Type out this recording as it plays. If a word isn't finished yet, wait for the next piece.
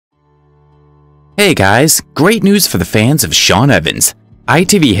Hey guys, great news for the fans of Shaun Evans.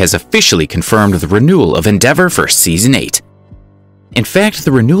 ITV has officially confirmed the renewal of Endeavour for Season 8. In fact,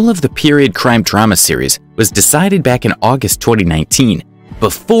 the renewal of the period crime drama series was decided back in August 2019,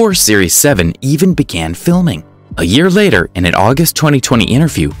 before Series 7 even began filming. A year later, in an August 2020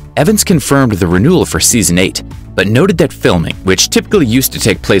 interview, Evans confirmed the renewal for Season 8, but noted that filming, which typically used to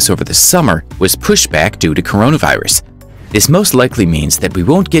take place over the summer, was pushed back due to coronavirus. This most likely means that we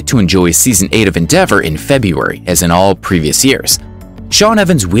won't get to enjoy Season 8 of Endeavour in February, as in all previous years. Shaun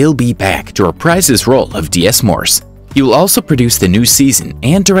Evans will be back to reprise his role of DS Morse. He will also produce the new season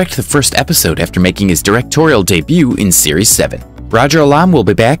and direct the first episode after making his directorial debut in Series 7. Roger Allam will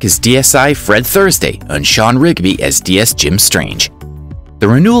be back as DSI Fred Thursday and Sean Rigby as DS Jim Strange. The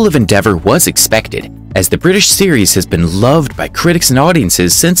renewal of Endeavour was expected, as the British series has been loved by critics and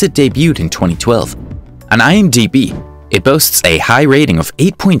audiences since it debuted in 2012. On IMDb, it boasts a high rating of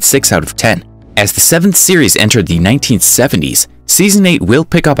 8.6 out of 10. As the 7th series entered the 1970s, Season 8 will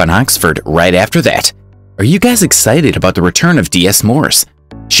pick up on Oxford right after that. Are you guys excited about the return of DS Morse?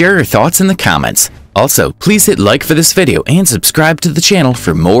 Share your thoughts in the comments. Also, please hit like for this video and subscribe to the channel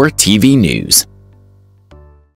for more TV news.